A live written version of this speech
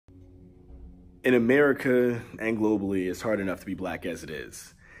In America and globally, it's hard enough to be black as it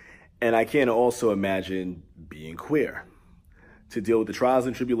is. And I can also imagine being queer, to deal with the trials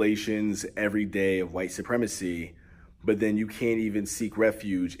and tribulations every day of white supremacy, but then you can't even seek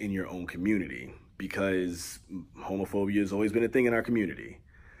refuge in your own community because homophobia has always been a thing in our community.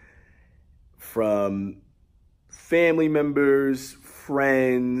 From family members,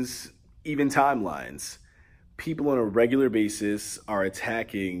 friends, even timelines, people on a regular basis are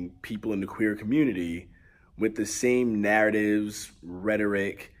attacking people in the queer community with the same narratives,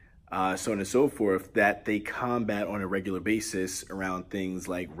 rhetoric, so on and so forth, that they combat on a regular basis around things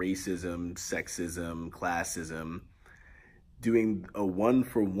like racism, sexism, classism, doing a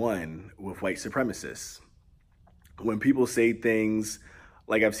one-for-one with white supremacists. When people say things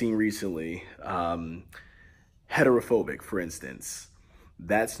like I've seen recently, heterophobic, for instance,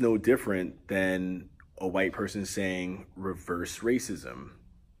 that's no different than a white person saying reverse racism.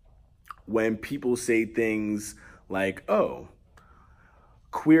 When people say things like, oh,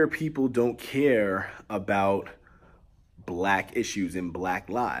 queer people don't care about black issues and black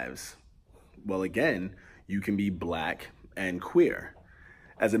lives. Well, again, you can be black and queer.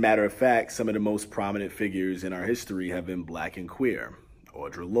 As a matter of fact, some of the most prominent figures in our history have been black and queer.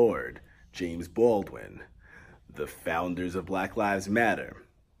 Audre Lorde, James Baldwin, the founders of Black Lives Matter.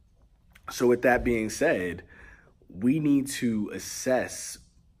 So with that being said, we need to assess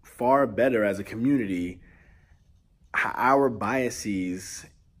far better as a community our biases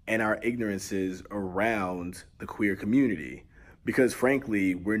and our ignorances around the queer community. Because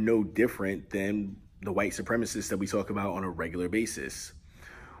frankly, we're no different than the white supremacists that we talk about on a regular basis.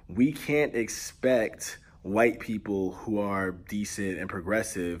 We can't expect white people who are decent and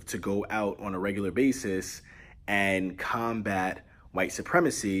progressive to go out on a regular basis and combat white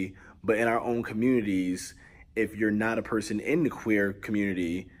supremacy, but in our own communities, if you're not a person in the queer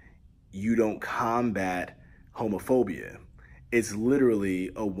community, you don't combat homophobia. It's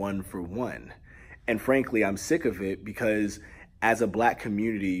literally a one-for-one. And frankly, I'm sick of it because as a black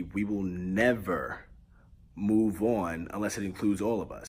community, we will never move on unless it includes all of us.